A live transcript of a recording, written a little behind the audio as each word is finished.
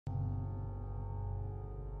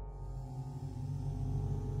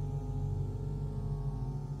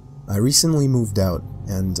I recently moved out,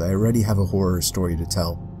 and I already have a horror story to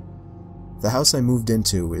tell. The house I moved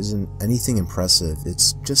into isn't anything impressive,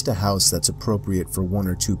 it's just a house that's appropriate for 1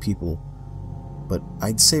 or 2 people. But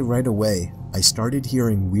I'd say right away, I started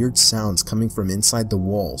hearing weird sounds coming from inside the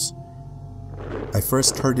walls. I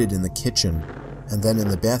first heard it in the kitchen, and then in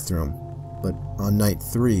the bathroom, but on night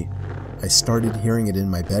 3, I started hearing it in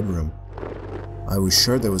my bedroom. I was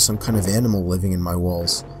sure there was some kind of animal living in my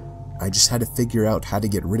walls. I just had to figure out how to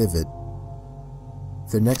get rid of it.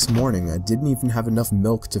 The next morning, I didn't even have enough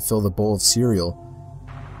milk to fill the bowl of cereal.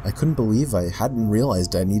 I couldn't believe I hadn't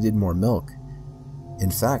realized I needed more milk. In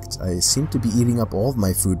fact, I seemed to be eating up all of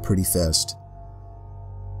my food pretty fast.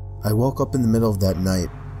 I woke up in the middle of that night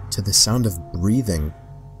to the sound of breathing.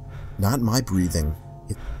 Not my breathing.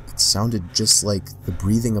 It sounded just like the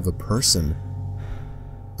breathing of a person.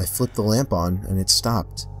 I flipped the lamp on and it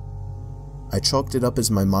stopped. I chalked it up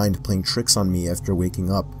as my mind playing tricks on me after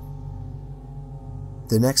waking up.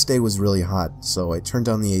 The next day was really hot, so I turned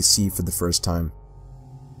on the AC for the first time.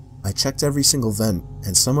 I checked every single vent,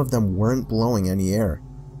 and some of them weren't blowing any air,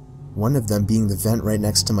 one of them being the vent right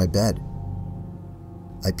next to my bed.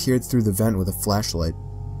 I peered through the vent with a flashlight.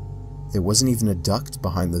 There wasn't even a duct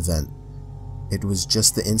behind the vent. It was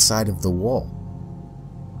just the inside of the wall.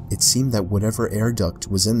 It seemed that whatever air duct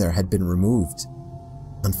was in there had been removed.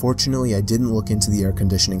 Unfortunately, I didn't look into the air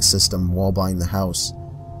conditioning system while buying the house,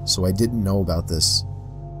 so I didn't know about this.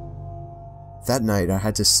 That night, I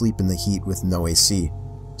had to sleep in the heat with no AC,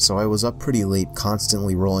 so I was up pretty late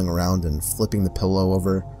constantly rolling around and flipping the pillow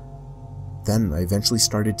over. Then I eventually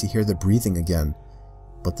started to hear the breathing again,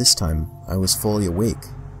 but this time I was fully awake.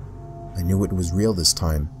 I knew it was real this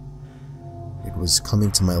time. It was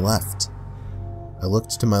coming to my left. I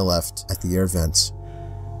looked to my left at the air vents.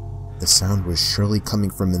 The sound was surely coming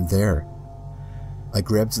from in there. I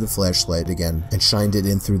grabbed the flashlight again and shined it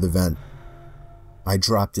in through the vent. I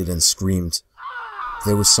dropped it and screamed.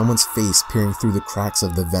 There was someone's face peering through the cracks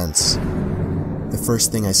of the vents. The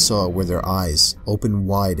first thing I saw were their eyes, open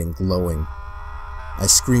wide and glowing. I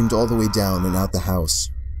screamed all the way down and out the house.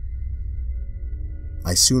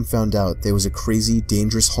 I soon found out there was a crazy,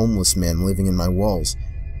 dangerous homeless man living in my walls,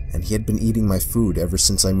 and he had been eating my food ever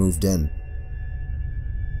since I moved in.